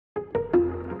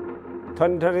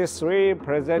2023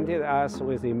 presented us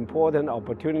with important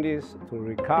opportunities to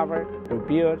recover,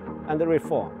 rebuild, and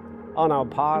reform on our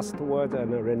path towards a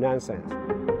renaissance.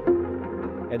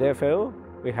 At FAO,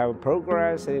 we have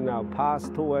progressed in our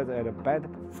path towards a better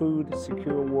food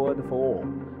secure world for all,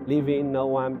 leaving no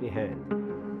one behind.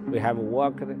 We have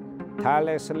worked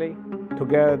tirelessly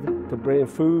together to bring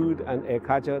food and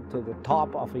agriculture to the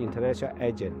top of the international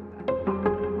agenda,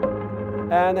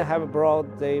 and have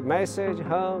brought the message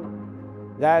home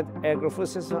that agri-food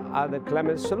systems are the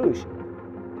climate solution.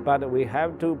 But we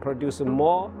have to produce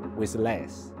more with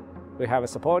less. We have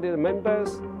supported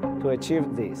members to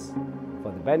achieve this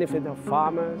for the benefit of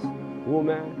farmers,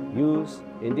 women, youth,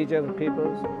 indigenous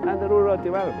peoples, and rural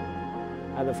development,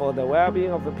 and for the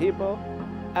well-being of the people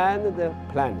and the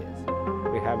planet.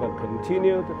 We have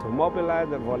continued to mobilize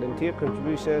the volunteer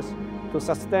contributions to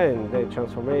sustain the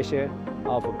transformation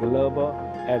of global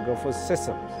agri-food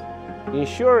systems,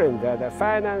 ensuring that the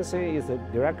financing is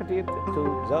directed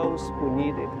to those who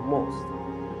need it most,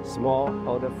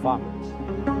 smallholder farmers.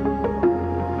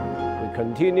 We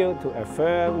continue to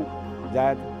affirm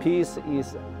that peace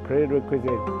is a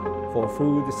prerequisite for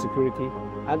food security,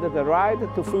 and the right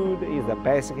to food is a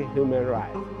basic human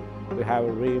right. We have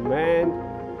remained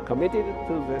committed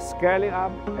to the scaling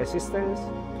up assistance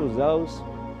to those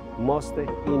most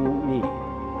in need,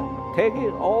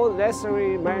 taking all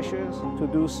necessary measures to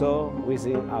do so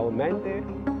within our mandate,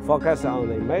 focus on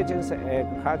the emergency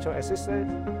agricultural assistance.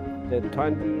 The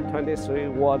 2023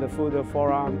 World Food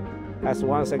Forum has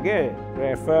once again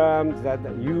reaffirmed that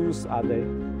youth are the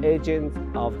agents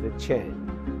of the change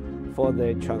for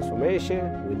the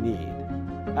transformation we need,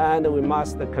 and we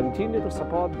must continue to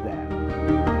support them.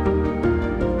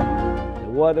 The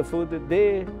World Food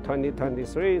Day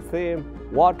 2023 theme,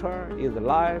 Water is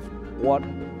Life, What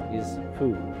is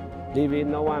Food,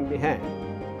 leaving no one behind,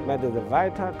 made the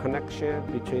vital connection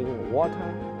between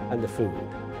water and food.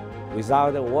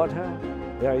 Without water,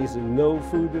 there is no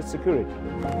food security.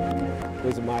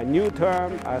 With my new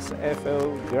term as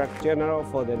FAO Director General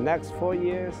for the next 4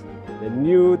 years, the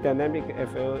new dynamic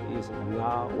FAO is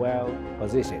now well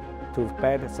positioned to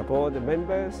better support the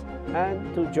members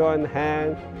and to join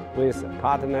hands with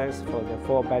partners for the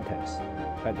 4 betters: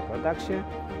 better production,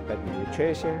 better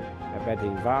nutrition, a better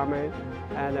environment,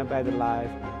 and a better life.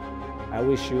 I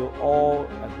wish you all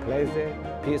a pleasant,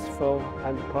 peaceful,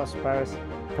 and prosperous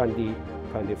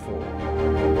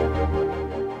 2024.